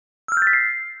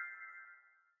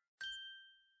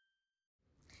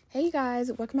Hey guys,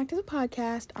 welcome back to the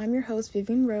podcast. I'm your host,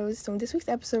 Vivian Rose. So in this week's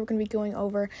episode, we're going to be going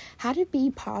over how to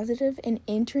be positive and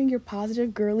entering your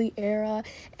positive girly era.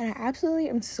 And I absolutely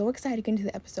am so excited to get into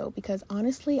the episode because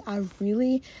honestly, I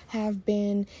really have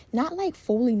been not like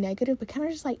fully negative, but kind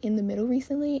of just like in the middle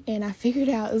recently. And I figured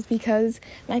out it was because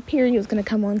my period was going to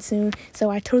come on soon. So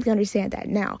I totally understand that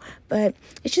now. But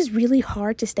it's just really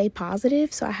hard to stay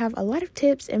positive. So I have a lot of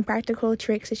tips and practical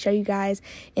tricks to show you guys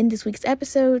in this week's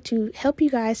episode to help you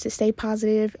guys to stay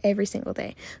positive every single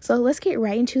day. So let's get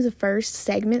right into the first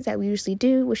segment that we usually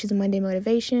do, which is Monday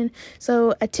motivation.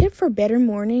 So a tip for better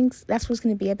mornings, that's what it's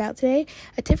going to be about today.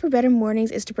 A tip for better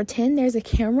mornings is to pretend there's a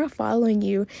camera following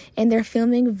you and they're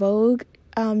filming Vogue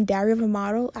Diary of a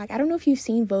Model. Like, I don't know if you've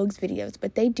seen Vogue's videos,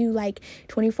 but they do like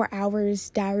 24 hours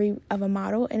Diary of a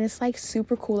Model, and it's like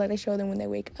super cool. Like, they show them when they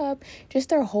wake up, just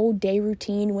their whole day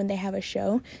routine when they have a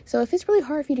show. So if it's really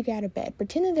hard for you to get out of bed,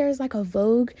 pretend that there's like a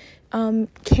Vogue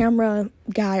camera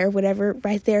guy or whatever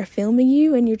right there filming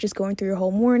you, and you're just going through your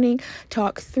whole morning.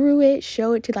 Talk through it,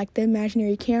 show it to like the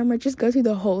imaginary camera, just go through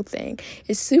the whole thing.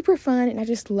 It's super fun and I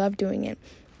just love doing it.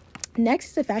 Next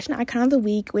is the fashion icon of the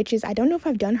week, which is, I don't know if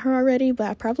I've done her already, but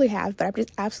I probably have, but I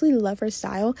just absolutely love her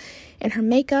style. And her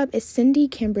makeup is Cindy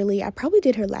Kimberly. I probably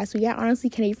did her last week. I honestly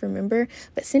can't even remember,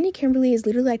 but Cindy Kimberly is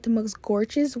literally like the most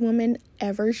gorgeous woman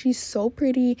ever. She's so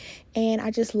pretty, and I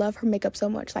just love her makeup so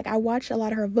much. Like, I watched a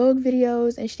lot of her Vogue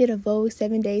videos, and she did a Vogue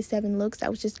 7 Days, 7 Looks that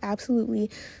was just absolutely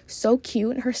so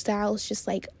cute, and her style is just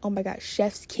like, oh my gosh,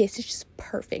 chef's kiss. It's just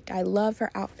perfect. I love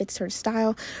her outfits, her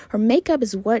style. Her makeup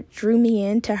is what drew me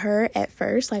into her at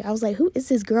first. Like, I was like, who is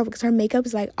this girl? Because her makeup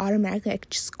is like automatically like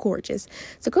just gorgeous.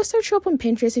 So go search her up on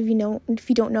Pinterest if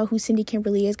you don't know who Cindy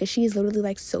Kimberly is, because she is literally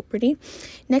like so pretty.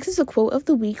 Next is a quote of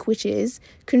the week, which is,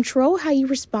 control how you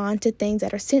respond to things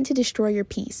that are sent to destroy your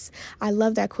peace. I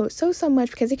love that quote so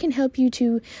much because it can help you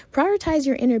to prioritize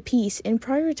your inner peace and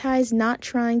prioritize not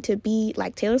trying to be,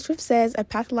 like Taylor Swift says, a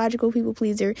pathological people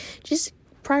pleaser. Just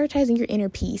prioritizing your inner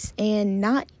peace and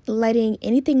not letting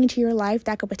anything into your life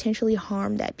that could potentially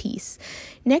harm that peace.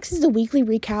 Next is the weekly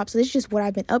recap. So this is just what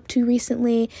I've been up to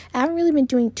recently. I haven't really been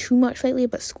doing too much lately,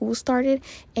 but school started,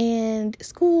 and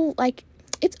school, like,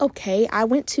 it's okay. I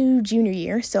went to junior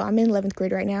year, so I'm in 11th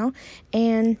grade right now,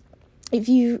 and if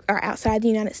you are outside the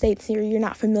United States or you're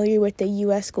not familiar with the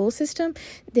U.S. school system,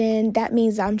 then that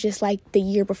means I'm just like the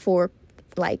year before,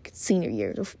 like senior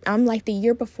year. I'm like the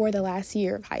year before the last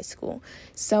year of high school.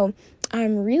 So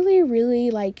I'm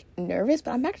really like nervous,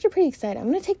 but I'm actually pretty excited. I'm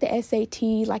going to take the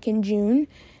SAT like in June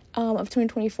of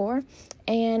 2024,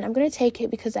 and I'm going to take it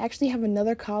because I actually have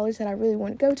another college that I really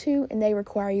want to go to, and they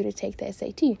require you to take the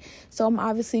SAT. So I'm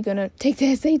obviously going to take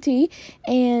the SAT,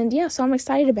 and yeah, so I'm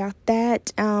excited about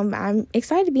that. I'm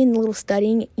excited to be in the little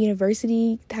studying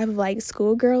university type of like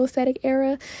schoolgirl aesthetic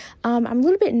era. I'm a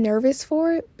little bit nervous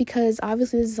for it because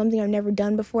obviously this is something I've never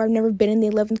done before. I've never been in the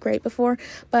 11th grade before,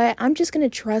 but I'm just going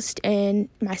to trust in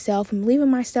myself and believe in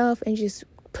myself and just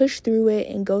push through it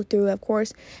and go through it. Of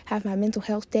course, have my mental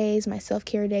health days, my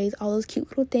self-care days, all those cute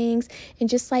little things, and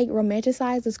just like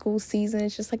romanticize the school season.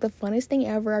 It's just like the funnest thing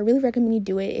ever. I really recommend you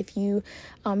do it if you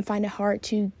find it hard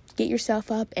to get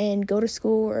yourself up and go to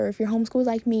school, or if you're homeschooled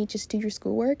like me, just do your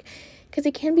schoolwork, because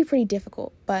it can be pretty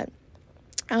difficult. But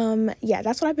yeah,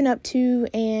 that's what I've been up to,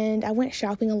 and I went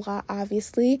shopping a lot,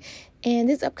 obviously. And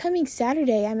this upcoming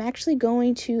Saturday, I'm actually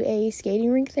going to a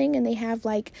skating rink thing, and they have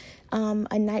like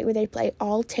a night where they play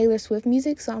all Taylor Swift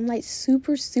music. So I'm like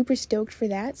super stoked for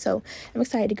that. So I'm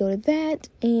excited to go to that.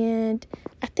 And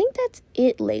I think that's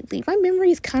it lately. My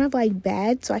memory is kind of like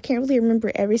bad, so I can't really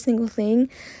remember every single thing.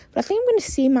 But I think I'm going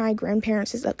to see my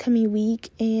grandparents this upcoming week,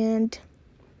 and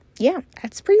yeah,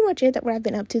 that's pretty much it. That what I've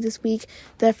been up to this week.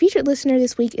 The featured listener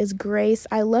this week is Grace.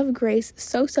 I love Grace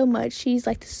so much. She's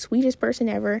like the sweetest person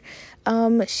ever.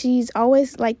 She's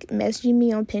always like messaging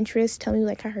me on Pinterest, telling me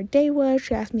like how her day was.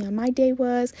 She asked me how my day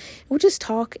was. We'll just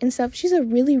talk and stuff. She's a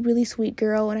really sweet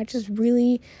girl, and I just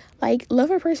really like love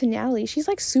her personality. She's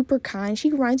like super kind. She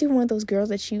reminds me of one of those girls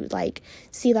that you like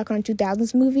see like on a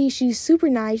 2000s movie. She's super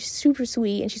nice, super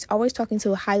sweet, and she's always talking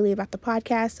so highly about the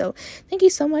podcast. So thank you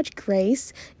so much,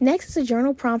 Grace. Next is a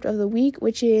journal prompt of the week,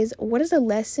 which is, what is a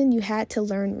lesson you had to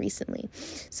learn recently?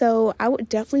 So I would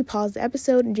definitely pause the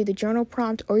episode and do the journal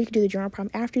prompt, or you can do the journal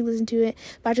prompt after you listen to it.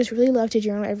 But I just really love to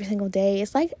journal every single day.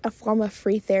 It's like a form of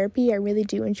free therapy. I really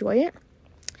do enjoy it.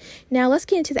 Now let's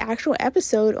get into the actual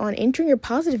episode on entering your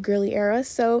positive girly era.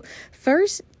 So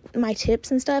first, my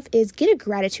tips and stuff is get a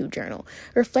gratitude journal.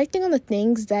 Reflecting on the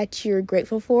things that you're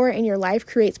grateful for in your life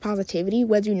creates positivity,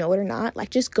 whether you know it or not. Like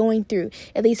just going through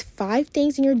at least 5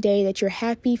 things in your day that you're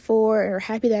happy for or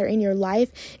happy that are in your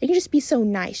life. It can just be so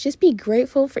nice. Just be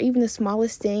grateful for even the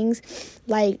smallest things,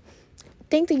 like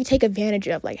things that you take advantage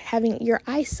of, like having your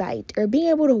eyesight or being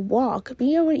able to walk,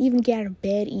 being able to even get out of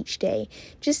bed each day.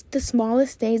 Just the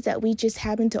smallest things that we just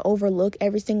happen to overlook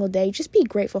every single day. Just be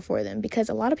grateful for them, because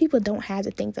a lot of people don't have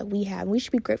the things that we have. We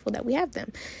should be grateful that we have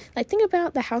them. Like think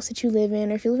about the house that you live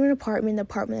in, or if you live in an apartment, the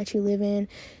apartment that you live in.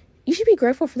 You should be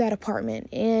grateful for that apartment,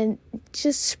 and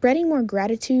just spreading more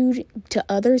gratitude to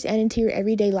others and into your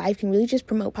everyday life can really just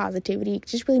promote positivity,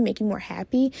 just really make you more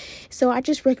happy. So I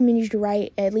just recommend you to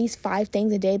write at least 5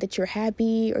 things a day that you're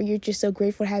happy or you're just so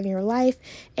grateful to have in your life.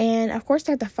 And of course,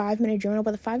 there's the 5-minute journal,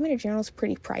 but the 5-minute journal is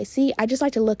pretty pricey. I just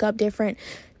like to look up different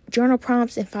journal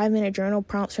prompts and 5-minute journal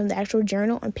prompts from the actual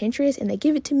journal on Pinterest, and they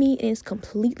give it to me, and it's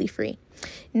completely free.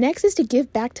 Next is to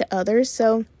give back to others.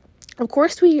 So of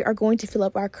course, we are going to fill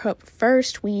up our cup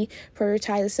first. We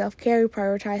prioritize the self-care. We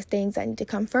prioritize things that need to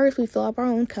come first. We fill up our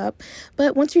own cup.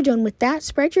 But once you're done with that,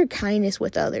 spread your kindness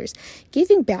with others.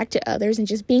 Giving back to others and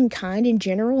just being kind in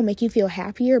general will make you feel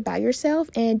happier about yourself.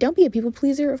 And don't be a people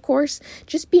pleaser, of course.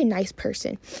 Just be a nice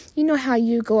person. You know how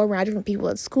you go around different people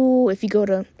at school if you go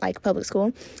to like public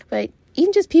school, but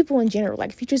even just people in general, like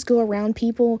if you just go around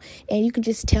people and you can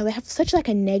just tell they have such like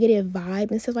a negative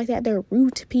vibe and stuff like that, they're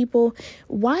rude to people.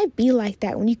 Why be like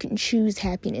that when you can choose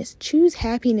happiness? Choose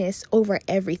happiness over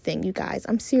everything, you guys.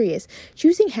 I'm serious.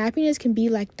 Choosing happiness can be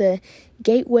like the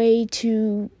gateway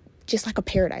to just like a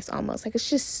paradise almost. Like it's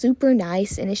just super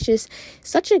nice, and it's just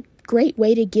such a great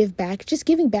way to give back. Just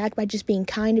giving back by just being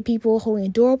kind to people, holding a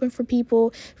door open for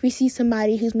people. If we see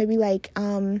somebody who's maybe like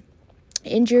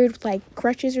injured with like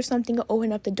crutches or something,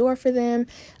 open up the door for them.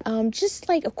 Just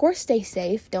like, of course, stay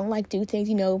safe. Don't like do things,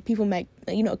 people might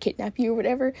kidnap you or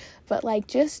whatever, but like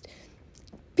just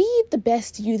be the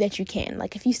best you that you can.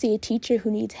 Like if you see a teacher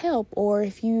who needs help, or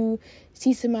if you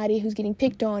see somebody who's getting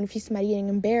picked on, if you see somebody getting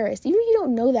embarrassed, even if you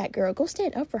don't know that girl, go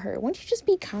stand up for her. Why don't you just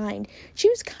be kind?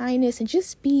 Choose kindness and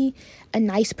just be a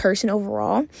nice person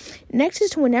overall. Next is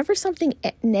to whenever something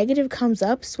negative comes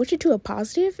up, switch it to a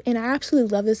positive. And I absolutely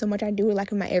love this so much. I do it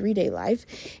like in my everyday life.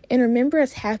 And remember,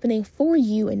 it's happening for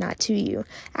you and not to you.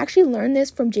 I actually learned this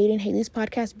from Jade and Haley's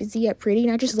podcast, Busy Yet Pretty.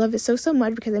 And I just love it so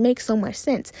much because it makes so much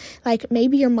sense. Like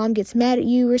maybe your mom gets mad at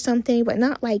you or something, but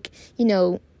not like,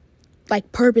 like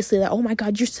purposely, like, oh my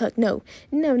God, you suck. No,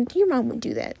 your mom wouldn't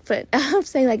do that. But I'm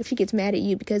saying like if she gets mad at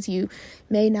you because you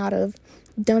may not have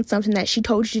done something that she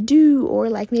told you to do, or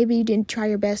like maybe you didn't try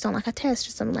your best on like a test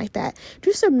or something like that,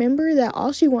 just remember that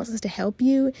all she wants is to help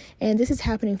you, and this is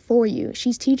happening for you.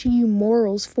 She's teaching you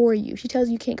morals for you. She tells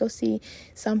you can't go see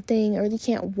something, or you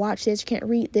can't watch this, you can't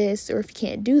read this, or if you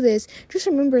can't do this, just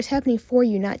remember it's happening for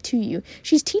you, not to you.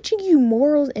 She's teaching you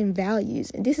morals and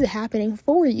values, and this is happening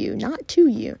for you, not to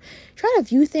you. Try to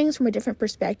view things from a different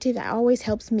perspective. That always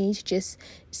helps me to just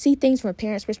see things from a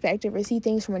parent's perspective or see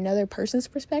things from another person's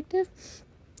perspective.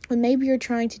 When maybe you're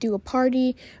trying to do a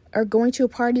party or going to a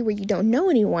party where you don't know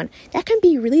anyone, that can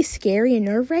be really scary and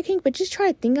nerve-wracking, but just try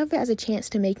to think of it as a chance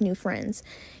to make new friends.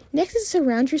 Next is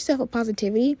surround yourself with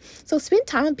positivity. So spend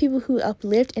time with people who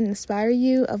uplift and inspire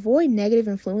you. Avoid negative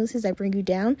influences that bring you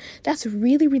down. That's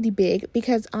really, really big,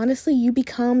 because honestly, you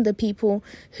become the people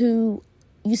who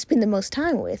you spend the most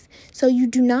time with. So you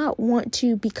do not want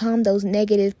to become those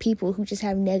negative people who just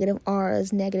have negative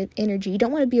auras, negative energy. You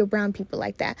don't want to be around people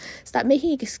like that. Stop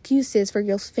making excuses for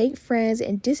your fake friends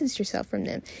and distance yourself from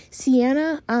them.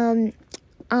 Sienna,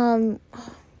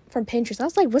 from Pinterest. I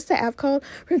was like, what's the app called?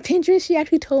 From Pinterest, she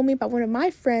actually told me about one of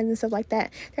my friends and stuff like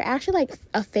that. They're actually like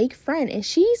a fake friend, and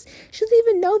she doesn't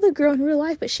even know the girl in real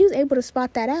life, but she was able to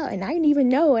spot that out, and I didn't even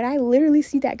know, and I literally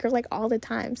see that girl like all the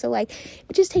time. So like,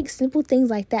 it just takes simple things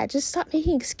like that. Just stop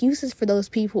making excuses for those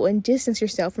people and distance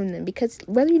yourself from them, because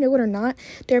whether you know it or not,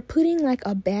 they're putting like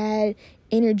a bad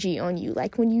energy on you.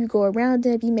 Like when you go around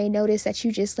them, you may notice that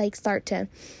you just like start to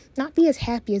not be as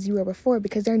happy as you were before,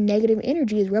 because their negative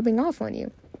energy is rubbing off on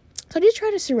you. So just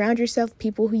try to surround yourself with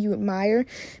people who you admire,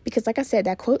 because like I said,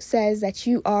 that quote says that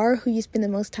you are who you spend the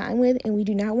most time with, and we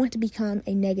do not want to become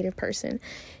a negative person.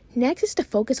 Next is to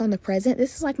focus on the present.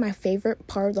 This is like my favorite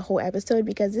part of the whole episode,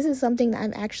 because this is something that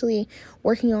I'm actually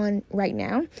working on right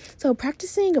now. So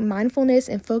practicing mindfulness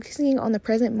and focusing on the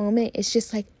present moment is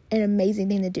just like an amazing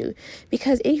thing to do,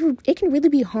 because it can really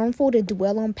be harmful to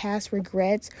dwell on past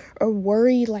regrets or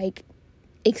worry like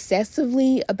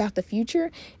excessively about the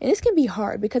future, and this can be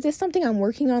hard because it's something I'm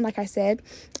working on, like I said.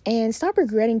 And stop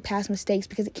regretting past mistakes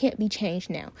because it can't be changed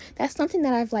now. That's something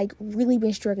that I've really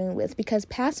been struggling with, because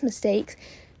past mistakes,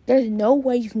 there's no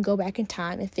way you can go back in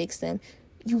time and fix them.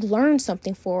 You learn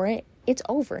something for it, it's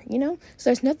over, so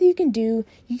there's nothing you can do.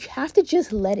 You have to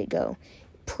just let it go.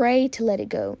 Pray to let it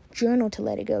go. Journal to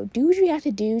let it go. Do what you have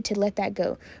to do to let that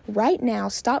go. Right now,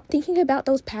 stop thinking about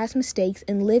those past mistakes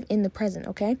and live in the present,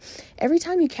 okay? Every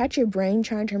time you catch your brain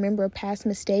trying to remember a past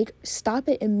mistake, stop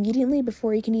it immediately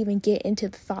before you can even get into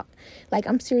the thought.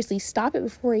 I'm seriously, stop it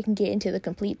before you can get into the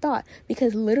complete thought,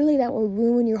 because literally that will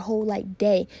ruin your whole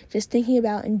day just thinking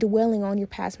about and dwelling on your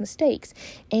past mistakes.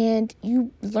 And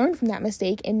you learned from that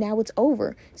mistake and now it's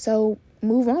over. So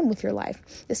move on with your life.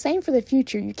 The same for the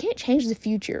future. You can't change the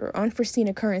future or unforeseen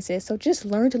occurrences, so just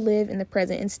learn to live in the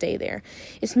present and stay there.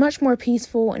 It's much more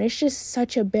peaceful, and it's just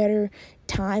such a better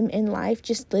time in life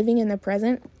just living in the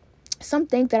present.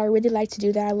 Something that I really like to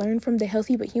do that I learned from the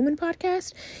Healthy But Human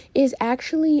podcast is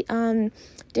actually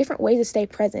different ways to stay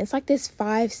present. It's like this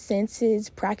 5 senses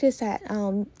practice that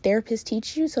therapists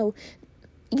teach you. So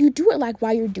you do it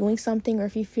while you're doing something, or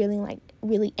if you're feeling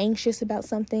really anxious about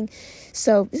something.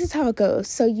 So this is how it goes.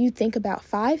 So you think about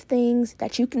 5 things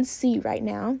that you can see right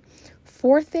now,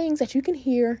 4 things that you can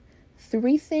hear,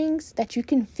 3 things that you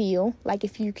can feel,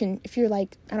 if you're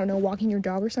walking your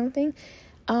dog or something,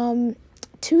 2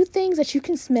 things that you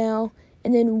can smell,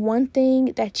 and then 1 thing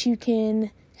that you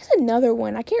can, there's another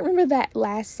one, I can't remember that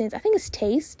last sense, I think it's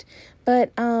taste.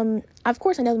 But, of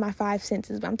course, I know my 5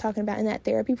 senses, but I'm talking about in that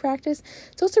therapy practice.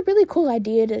 So it's a really cool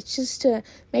idea to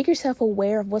make yourself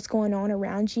aware of what's going on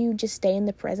around you. Just stay in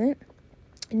the present.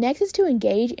 Next is to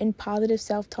engage in positive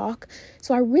self-talk.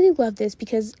 So I really love this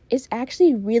because it's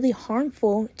actually really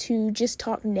harmful to just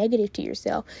talk negative to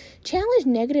yourself. Challenge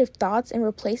negative thoughts and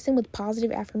replace them with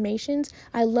positive affirmations.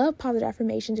 I love positive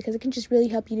affirmations because it can just really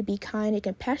help you to be kind and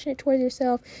compassionate towards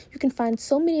yourself. You can find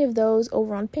so many of those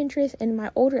over on Pinterest, and in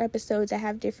my older episodes I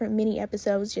have different mini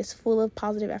episodes just full of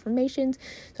positive affirmations.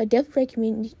 So I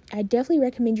definitely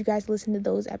recommend you guys listen to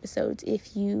those episodes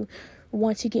if you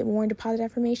want to get more into positive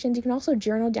affirmations. You can also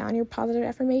journal down your positive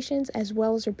affirmations as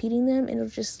well as repeating them, and it'll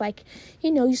just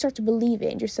you start to believe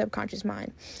it in your subconscious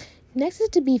mind. Next is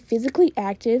to be physically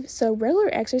active. So regular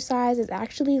exercise is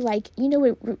actually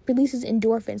it releases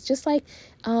endorphins, just like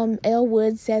Elle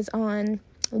Woods says on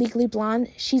Legally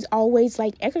Blonde. She's always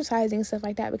exercising and stuff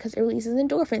like that because it releases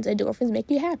endorphins. Endorphins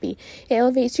make you happy. It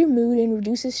elevates your mood and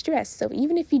reduces stress. So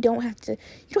even if you don't have to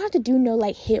do no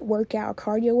HIIT workout or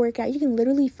cardio workout, you can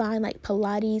literally find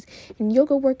Pilates and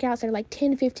yoga workouts that are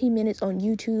 10-15 minutes on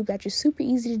YouTube that are super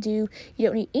easy to do. You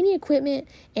don't need any equipment,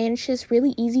 and it's just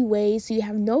really easy ways, so you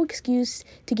have no excuse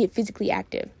to get physically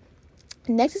active.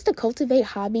 Next is to cultivate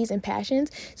hobbies and passions.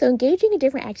 So engaging in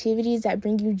different activities that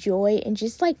bring you joy and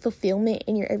just fulfillment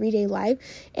in your everyday life.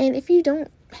 And if you don't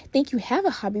think you have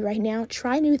a hobby right now,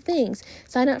 try new things.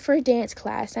 Sign up for a dance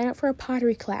class, sign up for a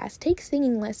pottery class, take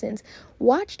singing lessons,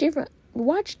 watch different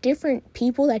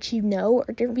people that you know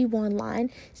or different people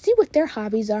online, see what their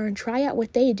hobbies are and try out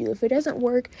what they do. If it doesn't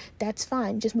work, that's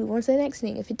fine. Just move on to the next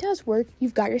thing. If it does work,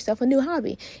 you've got yourself a new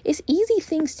hobby. It's easy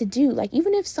things to do.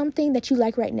 Even if something that you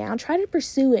like right now, try to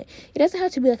pursue it. It doesn't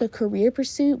have to be a career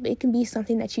pursuit, but it can be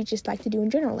something that you just like to do in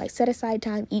general. Set aside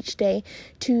time each day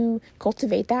to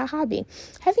cultivate that hobby.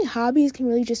 Having hobbies can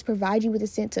really just provide you with a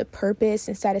sense of purpose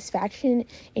and satisfaction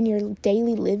in your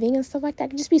daily living and stuff like that. It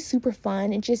can just be super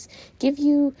fun and just give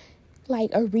you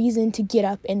a reason to get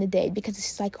up in the day, because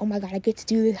it's just oh my god, I get to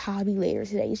do this hobby later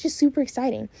today. It's just super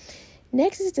exciting.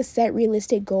 Next is to set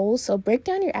realistic goals. So break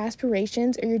down your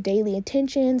aspirations or your daily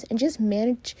intentions and just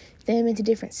manage them into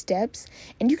different steps.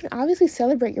 And you can obviously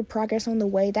celebrate your progress on the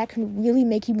way. That can really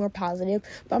make you more positive.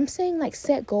 But I'm saying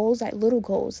set goals, little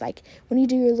goals. When you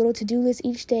do your little to-do list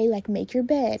each day, make your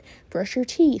bed, brush your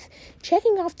teeth.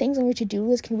 Checking off things on your to-do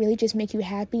list can really just make you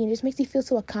happy and just makes you feel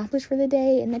so accomplished for the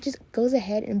day. And that just goes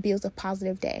ahead and builds a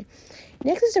positive day.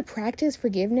 Next is to practice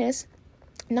forgiveness.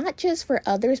 Not just for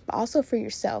others, but also for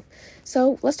yourself.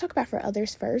 So let's talk about for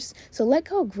others first. So let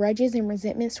go of grudges and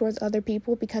resentments towards other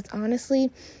people, because honestly,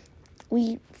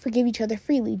 we forgive each other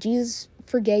freely. Jesus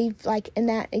forgave, in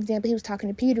that example he was talking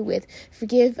to Peter with,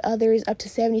 forgive others up to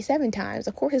 77 times.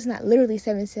 Of course, it's not literally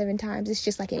 77 times. It's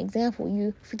just an example.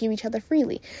 You forgive each other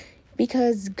freely.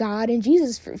 because God and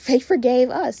Jesus, they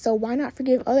forgave us. So why not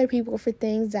forgive other people for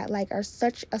things that like are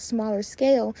such a smaller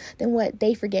scale than what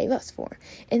they forgave us for?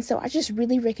 And so I just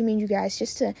really recommend you guys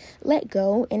just to let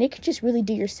go, and it could just really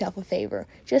do yourself a favor.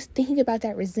 Just thinking about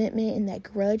that resentment and that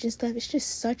grudge and stuff, it's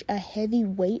just such a heavy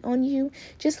weight on you.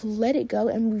 Just let it go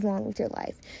and move on with your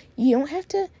life. You don't have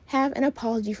to have an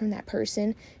apology from that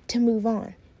person to move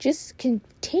on. Just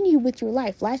continue with your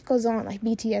life. Life goes on, like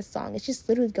BTS song. It just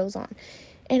literally goes on.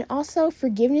 And also,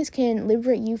 forgiveness can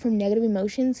liberate you from negative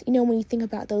emotions. You know, when you think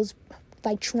about those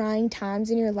like trying times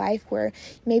in your life where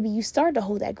maybe you start to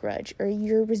hold that grudge or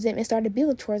your resentment started to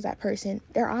build towards that person,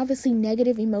 there are obviously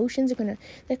negative emotions that are going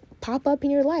to pop up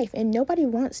in your life, and nobody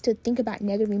wants to think about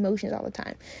negative emotions all the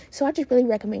time. So I just really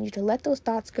recommend you to let those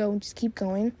thoughts go and just keep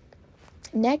going.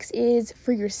 Next is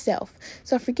for yourself.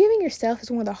 So forgiving yourself is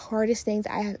one of the hardest things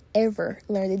I have ever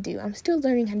learned to do. I'm still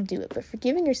learning how to do it, but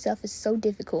forgiving yourself is so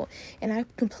difficult, and I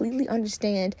completely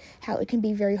understand how it can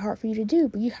be very hard for you to do,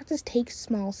 but you have to take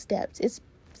small steps. It's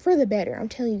for the better, I'm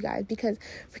telling you guys, because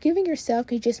forgiving yourself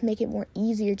can just make it more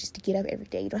easier just to get up every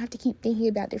day. You don't have to keep thinking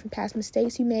about different past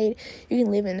mistakes you made. You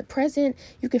can live in the present.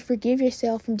 You can forgive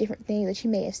yourself from different things that you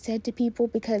may have said to people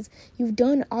because you've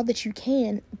done all that you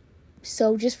can.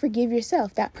 So just forgive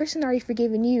yourself. That person already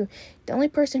forgiven you. The only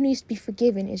person who needs to be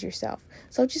forgiven is yourself.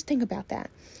 So just think about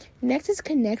that. Next is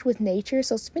connect with nature.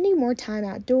 So spending more time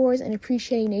outdoors and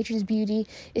appreciating nature's beauty.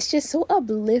 It's just so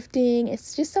uplifting.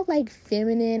 It's just so like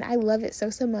feminine. I love it so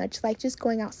much. Like just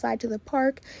going outside to the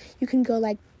park. You can go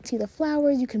like see the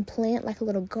flowers. You can plant like a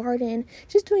little garden.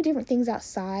 Just doing different things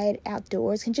outside,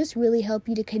 outdoors can just really help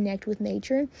you to connect with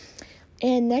nature.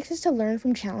 And next is to learn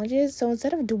from challenges. So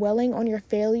instead of dwelling on your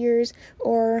failures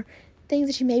or things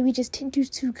that you maybe just didn't do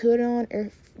too good on,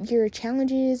 or your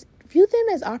challenges, view them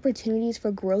as opportunities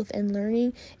for growth and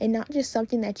learning, and not just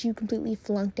something that you completely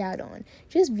flunked out on.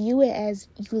 Just view it as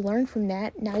you learn from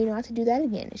that. Now you don't have to do that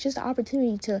again. It's just an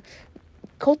opportunity to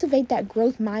cultivate that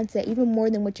growth mindset even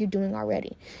more than what you're doing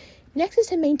already. Next is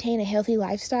to maintain a healthy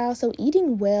lifestyle. So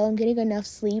eating well and getting enough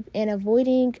sleep and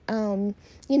avoiding, I'm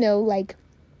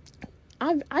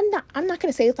not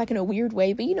gonna say it's like in a weird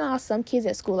way, but you know how some kids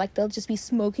at school, like they'll just be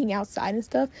smoking outside and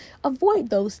stuff. Avoid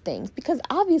those things, because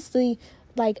obviously,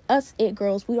 like us it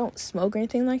girls, we don't smoke or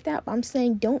anything like that, but I'm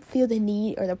saying don't feel the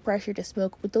need or the pressure to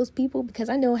smoke with those people, because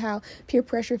I know how peer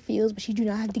pressure feels, but you do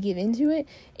not have to give into it.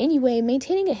 Anyway,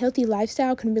 maintaining a healthy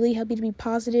lifestyle can really help you to be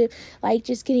positive, like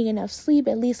just getting enough sleep,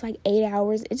 at least like 8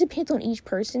 hours. It depends on each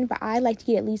person, but I like to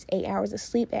get at least 8 hours of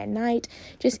sleep at night.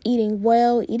 Just eating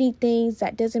well, eating things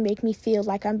that doesn't make me feel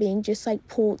like I'm being just like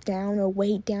pulled down or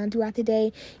weighed down throughout the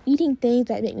day. Eating things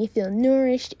that make me feel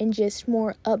nourished and just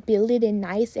more upbuilded and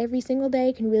nice every single day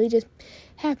can really just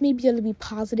have me be able to be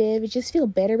positive and just feel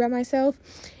better about myself.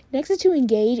 Next is to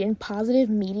engage in positive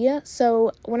media.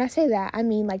 So when I say that, I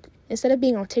mean like instead of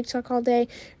being on TikTok all day,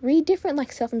 read different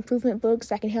like self-improvement books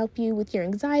that can help you with your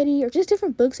anxiety, or just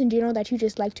different books in general that you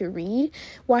just like to read.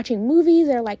 Watching movies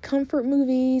that are like comfort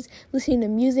movies, listening to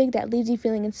music that leaves you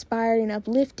feeling inspired and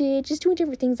uplifted, just doing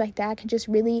different things like that can just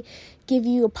really give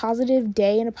you a positive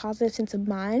day and a positive sense of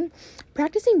mind.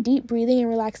 Practicing deep breathing and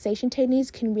relaxation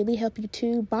techniques can really help you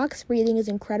too. Box breathing is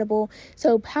incredible.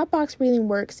 So how box breathing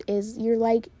works is you're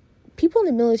like, people in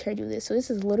the military do this, so this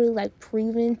is literally like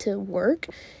proven to work.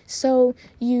 So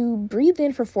you breathe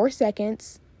in for 4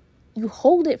 seconds, you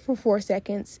hold it for 4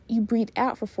 seconds, you breathe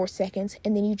out for 4 seconds,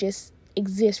 and then you just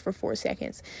exist for 4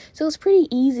 seconds. So it's pretty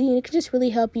easy, and it can just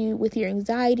really help you with your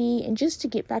anxiety and just to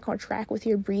get back on track with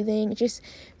your breathing. Just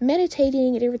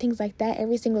meditating and different things like that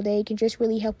every single day can just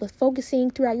really help with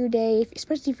focusing throughout your day,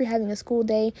 especially if you're having a school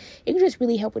day. It can just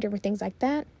really help with different things like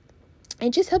that.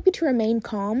 And just help you to remain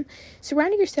calm.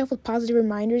 Surrounding yourself with positive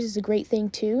reminders is a great thing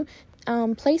too.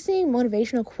 Placing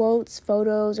motivational quotes,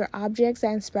 photos, or objects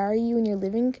that inspire you in your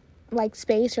living like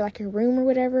space or like your room or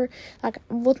whatever. Like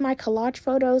with my collage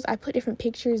photos, I put different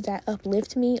pictures that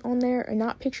uplift me on there, or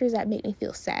not pictures that make me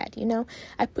feel sad, you know.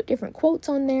 I put different quotes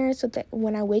on there so that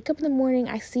when I wake up in the morning,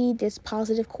 I see this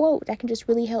positive quote that can just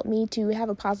really help me to have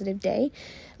a positive day.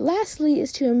 Lastly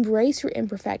is to embrace your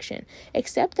imperfection.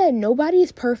 Accept that nobody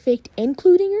is perfect,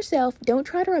 including yourself. Don't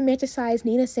try to romanticize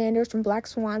Nina Sanders from Black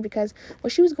Swan, because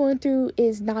what she was going through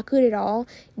is not good at all.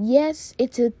 Yes,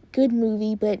 it's a good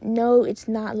movie, but no, it's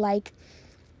not like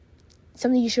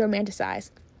something you should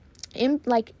romanticize. And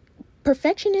like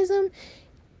perfectionism,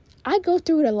 I go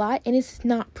through it a lot, and it's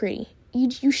not pretty.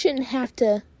 You shouldn't have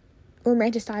to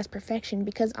romanticize perfection,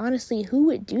 because honestly, who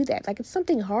would do that? Like, it's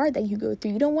something hard that you go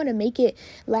through. You don't want to make it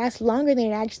last longer than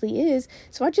it actually is.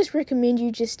 So I just recommend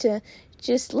you just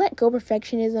let go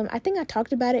perfectionism. I think I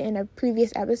talked about it in a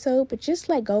previous episode, but just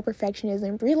let go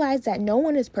perfectionism. Realize that no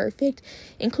one is perfect,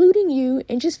 including you,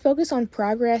 and just focus on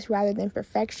progress rather than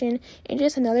perfection. And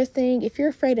just another thing, if you're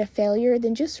afraid of failure,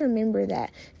 then just remember that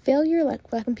failure,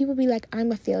 like when people be like,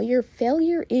 I'm a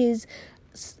failure is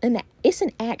it's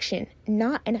an action,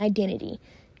 not an identity.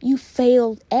 You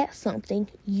failed at something.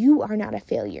 You are not a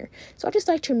failure. So I just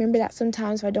like to remember that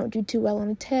sometimes if I don't do too well on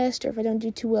a test, or if I don't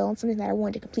do too well on something that I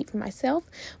wanted to complete for myself.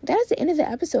 That is the end of the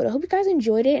episode. I hope you guys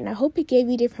enjoyed it, and I hope it gave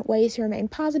you different ways to remain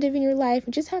positive in your life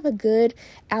and just have a good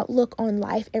outlook on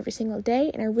life every single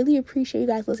day. And I really appreciate you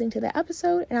guys listening to the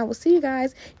episode, and I will see you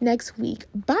guys next week.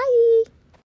 Bye!